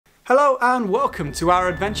Hello and welcome to our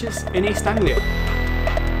adventures in East Anglia.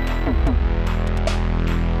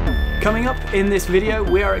 Coming up in this video,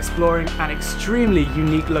 we are exploring an extremely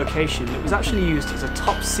unique location that was actually used as a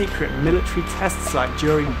top secret military test site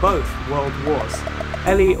during both World Wars.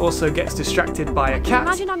 Ellie also gets distracted by a cat.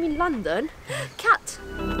 Imagine I'm in London. Cat.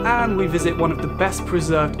 And we visit one of the best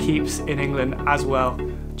preserved keeps in England as well,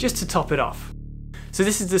 just to top it off. So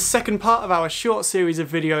this is the second part of our short series of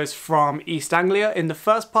videos from East Anglia. In the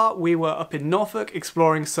first part, we were up in Norfolk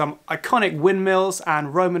exploring some iconic windmills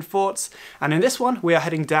and Roman forts. And in this one, we are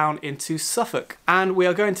heading down into Suffolk. And we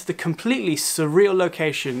are going to the completely surreal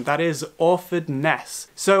location that is Orford Ness.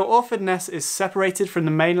 So Orford Ness is separated from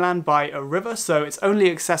the mainland by a river, so it's only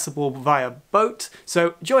accessible via boat.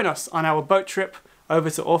 So join us on our boat trip over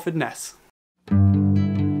to Orford Ness.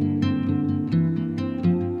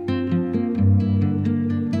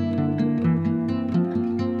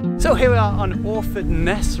 So here we are on Orford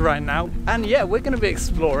Ness right now, and yeah, we're going to be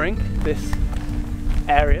exploring this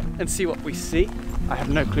area and see what we see. I have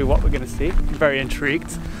no clue what we're going to see. I'm very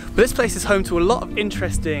intrigued. But this place is home to a lot of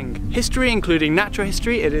interesting history, including natural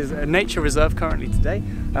history. It is a nature reserve currently today.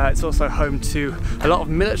 It's also home to a lot of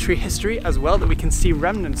military history as well that we can see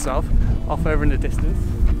remnants of off over in the distance.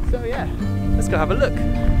 So yeah, let's go have a look.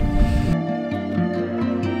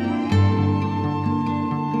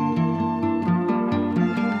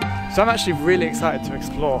 So I'm actually really excited to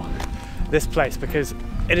explore this place because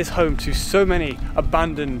it is home to so many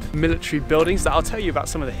abandoned military buildings that I'll tell you about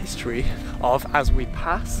some of the history of as we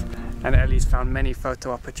pass. And Ellie's found many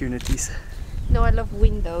photo opportunities. No, I love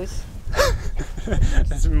windows.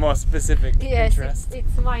 That's more specific interest. Yes,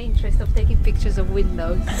 it's my interest of taking pictures of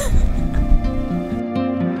windows.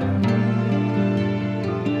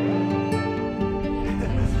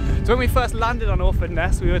 So when we first landed on Orford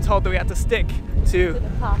Ness, we were told that we had to stick to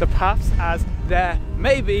the paths as there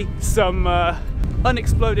may be some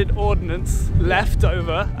unexploded ordnance left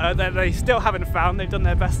over that they still haven't found. They've done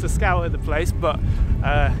their best to scour the place, but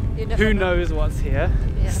who knows what's here.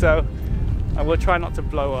 Yeah. So we'll try not to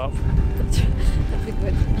blow up. That'd be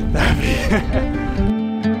good.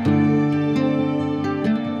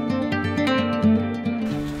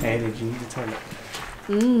 Hey, did you need a toilet?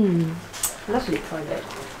 Lovely toilet.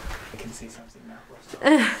 I can see something now.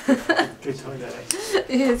 Good toilet.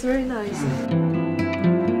 Yeah, it's very nice.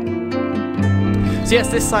 So yes,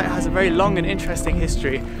 this site has a very long and interesting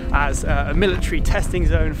history as a military testing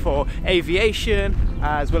zone for aviation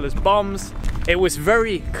as well as bombs. It was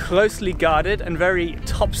very closely guarded and very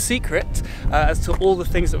top secret as to all the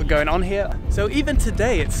things that were going on here. So even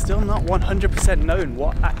today, it's still not 100% known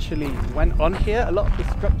what actually went on here. A lot of the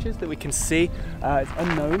structures that we can see, it's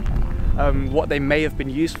unknown what they may have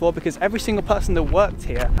been used for, because every single person that worked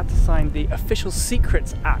here had to sign the Official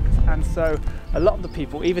Secrets Act. And so a lot of the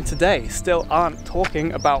people, even today, still aren't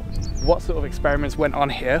talking about what sort of experiments went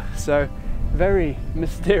on here. So very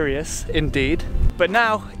mysterious indeed. But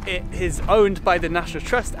now it is owned by the National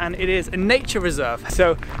Trust and it is a nature reserve.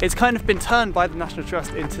 So it's kind of been turned by the National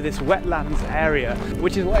Trust into this wetlands area,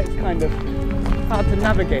 which is why it's kind of hard to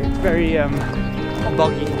navigate. It's very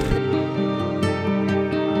boggy.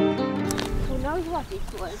 Who knows what it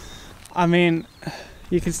was? I mean,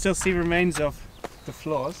 you can still see remains of the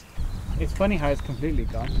floors. It's funny how it's completely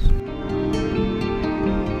gone.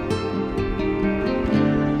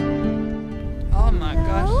 Oh my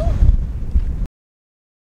gosh.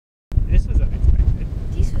 This was unexpected.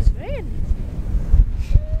 This was very unexpected.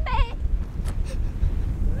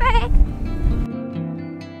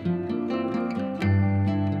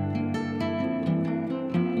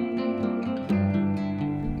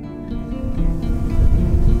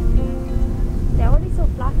 They're only so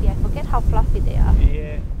fluffy, I forget how fluffy they are.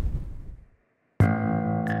 Yeah.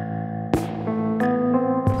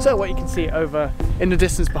 So what you can see over in the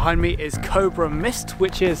distance behind me is Cobra Mist,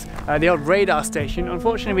 which is the old radar station.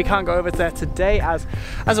 Unfortunately, we can't go over there today as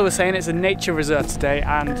I was saying, it's a nature reserve today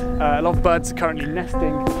and a lot of birds are currently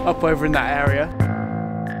nesting up over in that area.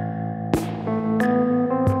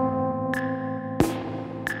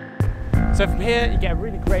 So from here, you get a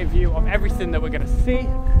really great view of everything that we're going to see.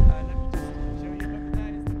 Let me just show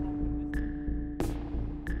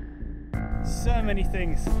you. So many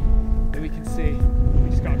things that we can see. We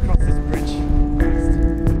just got to cross this bridge.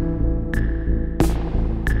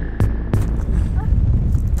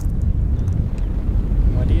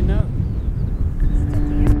 What do you know?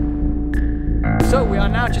 So we are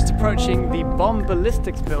now just approaching the Bomb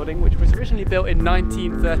Ballistics building, which was originally built in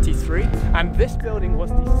 1933, and this building was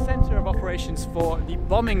the centre of operations for the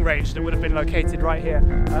bombing range that would have been located right here,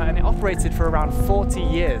 and it operated for around 40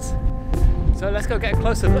 years. So let's go get a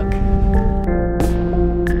closer look.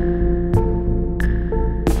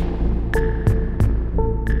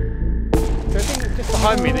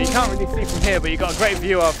 behind me that you can't really see from here, but you got a great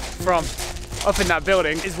view of from up in that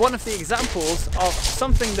building, is one of the examples of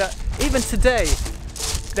something that even today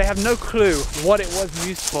they have no clue what it was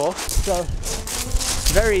used for. So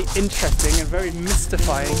very interesting and very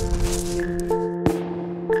mystifying.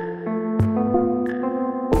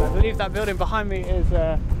 I believe that building behind me is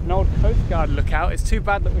an old Coast Guard lookout. It's too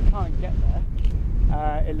bad that we can't get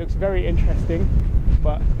there. It looks very interesting,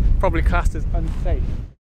 but probably classed as unsafe.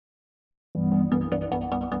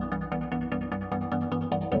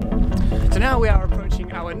 So now we are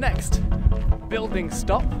approaching our next building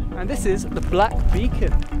stop, and this is the Black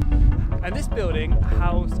Beacon. And this building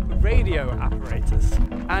housed radio apparatus,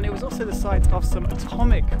 and it was also the site of some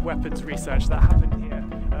atomic weapons research that happened here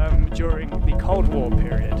during the Cold War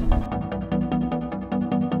period.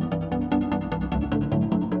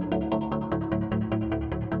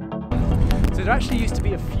 So there actually used to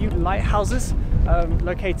be a few lighthouses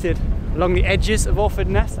located along the edges of Orford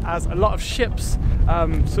Ness, as a lot of ships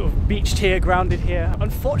sort of beached here, grounded here.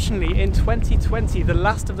 Unfortunately, in 2020, the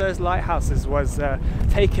last of those lighthouses was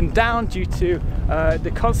taken down due to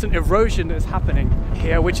the constant erosion that's happening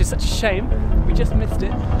here, which is such a shame. We just missed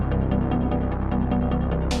it.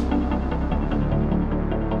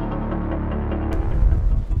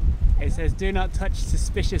 It says, "Do not touch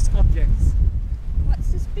suspicious objects." What's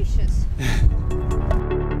suspicious?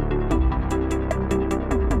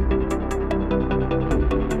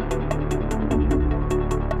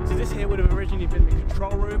 Would have originally been the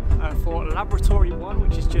control room for Laboratory 1,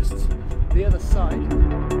 which is just the other side.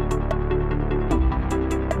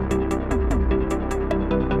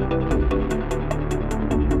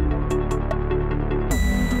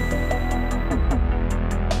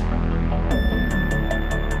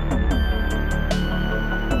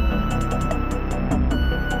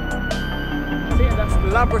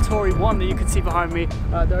 Laboratory 1 that you can see behind me.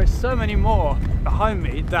 There are so many more behind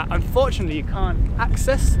me that unfortunately you can't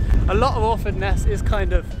access. A lot of Orford Ness is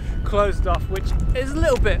kind of closed off, which is a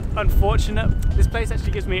little bit unfortunate. This place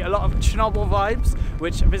actually gives me a lot of Chernobyl vibes,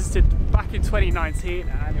 which I visited back in 2019,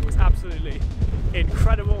 and it was absolutely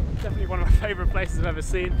incredible. Definitely one of my favourite places I've ever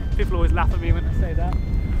seen. People always laugh at me when I say that.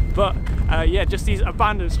 But yeah, just these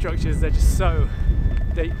abandoned structures, they're just so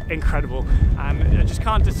incredible, and I just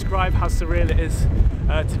can't describe how surreal it is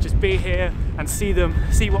to just be here and see them,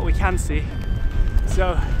 see what we can see.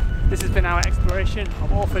 So this has been our exploration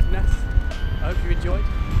of Orford Ness. I hope you enjoyed,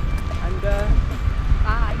 and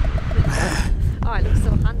Bye. Oh, I look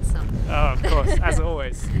so handsome. Oh, of course, as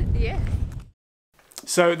always. Yeah.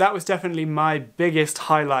 So that was definitely my biggest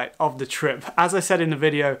highlight of the trip. As I said in the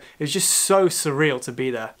video, it was just so surreal to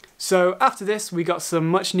be there. So after this, we got some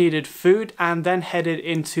much needed food and then headed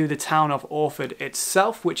into the town of Orford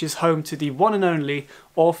itself, which is home to the one and only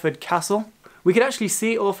Orford Castle. We could actually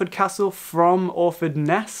see Orford Castle from Orford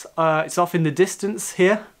Ness. It's off in the distance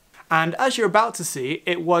here. And as you're about to see,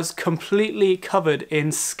 it was completely covered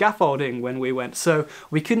in scaffolding when we went, so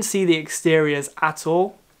we couldn't see the exteriors at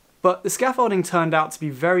all. But the scaffolding turned out to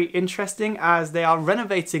be very interesting, as they are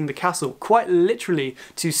renovating the castle quite literally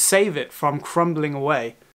to save it from crumbling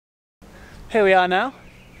away. Here we are now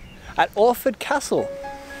at Orford Castle.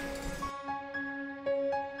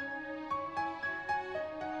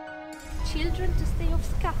 Children to stay off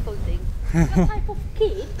scaffolding. What type of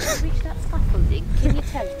kid will reach that scaffolding? Can you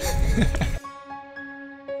tell me?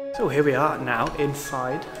 So here we are now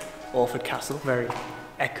inside Orford Castle, very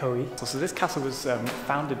echoey. So this castle was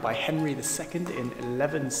founded by Henry II in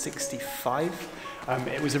 1165.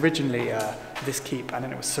 It was originally this keep, and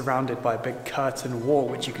then it was surrounded by a big curtain wall,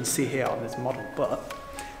 which you can see here on this model, but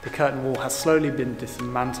the curtain wall has slowly been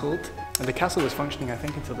dismantled, and the castle was functioning, I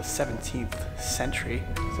think, until the 17th century.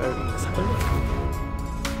 So let's have a look.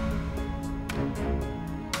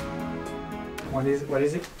 What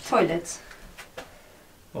is it? Toilets.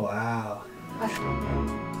 Wow.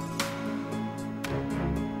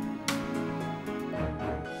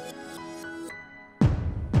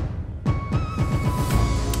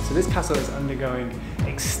 So this castle is undergoing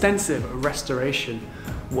extensive restoration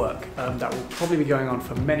work that will probably be going on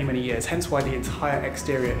for many, many years, hence why the entire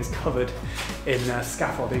exterior is covered in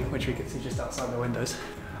scaffolding, which we can see just outside the windows.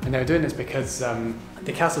 And they're doing this because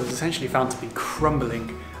the castle was essentially found to be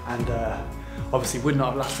crumbling and obviously would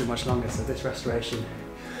not have lasted much longer, so this restoration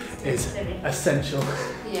is essential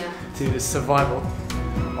to the survival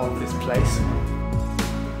of this place.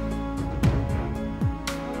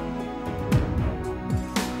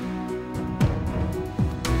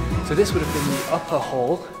 So this would have been the upper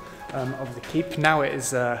hall of the keep. Now it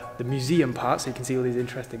is the museum part, so you can see all these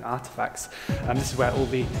interesting artifacts. This is where all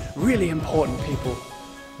the really important people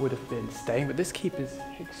would have been staying, but this keep is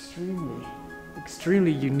extremely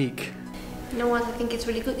extremely unique. You know what I think it's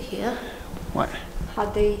really good here? What? How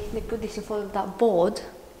they put this in front of that board.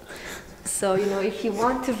 So, you know, if you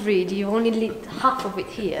want to read, you only read half of it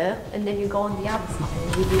here, and then you go on the other side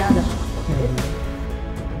and read the other half of it.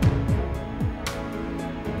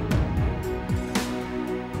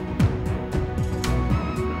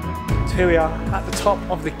 So here we are at the top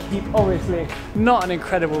of the keep. Obviously not an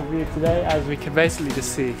incredible view today, as we can basically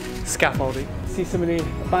just see scaffolding. See some of the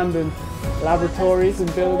abandoned laboratories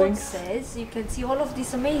and buildings. Says you can see all of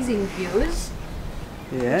these amazing views,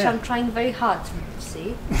 which Yeah. I'm trying very hard to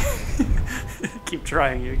see. Keep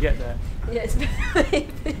trying, you'll get there. Yes,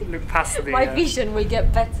 Look past the... my vision will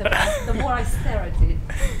get better the more I stare at it.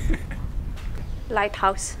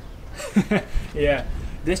 Lighthouse. Yeah,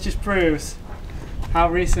 this just proves how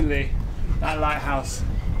recently that lighthouse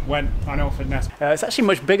went on Orford Ness. It's actually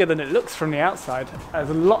much bigger than it looks from the outside. There's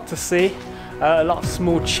a lot to see, a lot of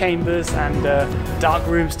small chambers and dark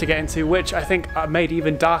rooms to get into, which I think are made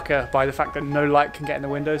even darker by the fact that no light can get in the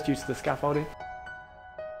windows due to the scaffolding.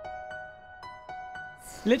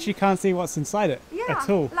 Literally can't see what's inside it at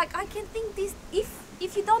all. Like I can think this,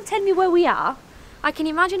 if you don't tell me where we are, I can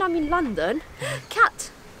imagine I'm in London.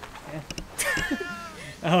 Cat. Yeah.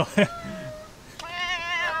 Oh.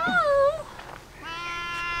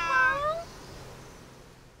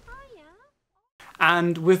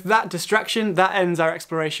 And with that distraction, that ends our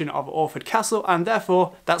exploration of Orford Castle, and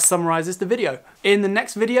therefore that summarises the video. In the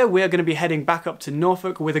next video, we are going to be heading back up to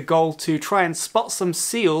Norfolk with a goal to try and spot some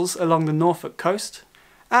seals along the Norfolk coast.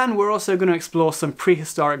 And we're also going to explore some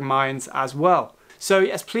prehistoric mines as well. So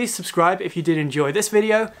yes, please subscribe if you did enjoy this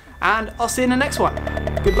video, and I'll see you in the next one.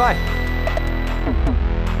 Goodbye.